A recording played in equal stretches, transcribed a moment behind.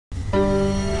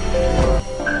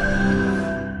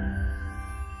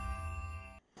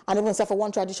And even for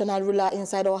one traditional ruler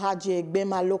inside Ohaji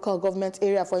Egbema local government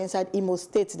area for inside Imo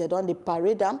State, they done the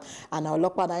parade them, and our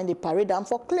local in the parade them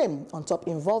for claim on top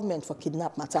involvement for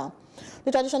kidnap matter.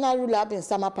 The traditional ruler been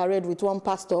summer parade with one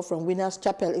pastor from Winners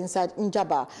Chapel inside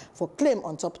Njaba for claim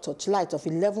on top torchlight of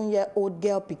 11-year-old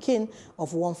girl Pidgin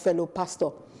of one fellow pastor.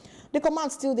 The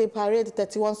command still they parade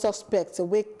 31 suspects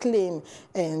away claim,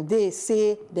 and they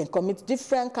say they commit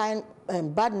different kind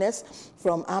badness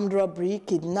from armed robbery,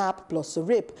 kidnap, plus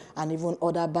rape, and even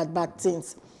other bad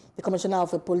things. The Commissioner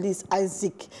of the Police,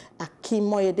 Isaac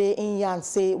Akimoyede Inyan,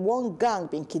 say one gang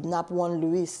been kidnapped one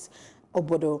Luis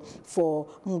Obodo for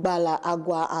Mbala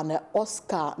Agua and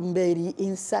Oscar Mberi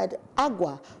inside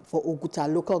Agua for Oguta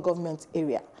local government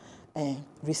area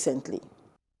recently.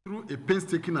 Through a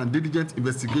painstaking and diligent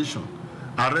investigation,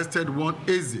 arrested one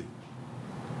Eze,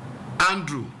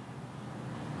 Andrew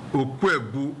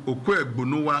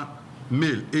Okwegbunowa,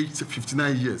 male, aged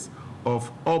 59 years, of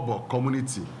Obo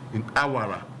community in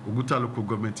Awara, Oguta local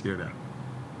government area.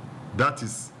 That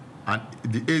is, and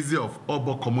the Eze of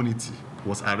Obo community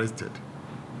was arrested.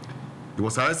 He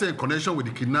was arrested in connection with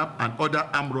the kidnap and other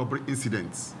armed robbery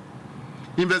incidents.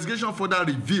 Investigation further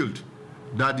revealed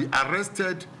that the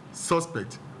arrested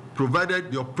suspect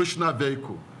provided the operational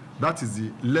vehicle, that is the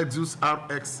Lexus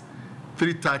RX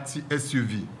 330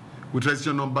 SUV, with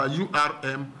registration number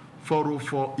URM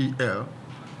 404EL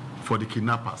for the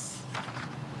kidnappers.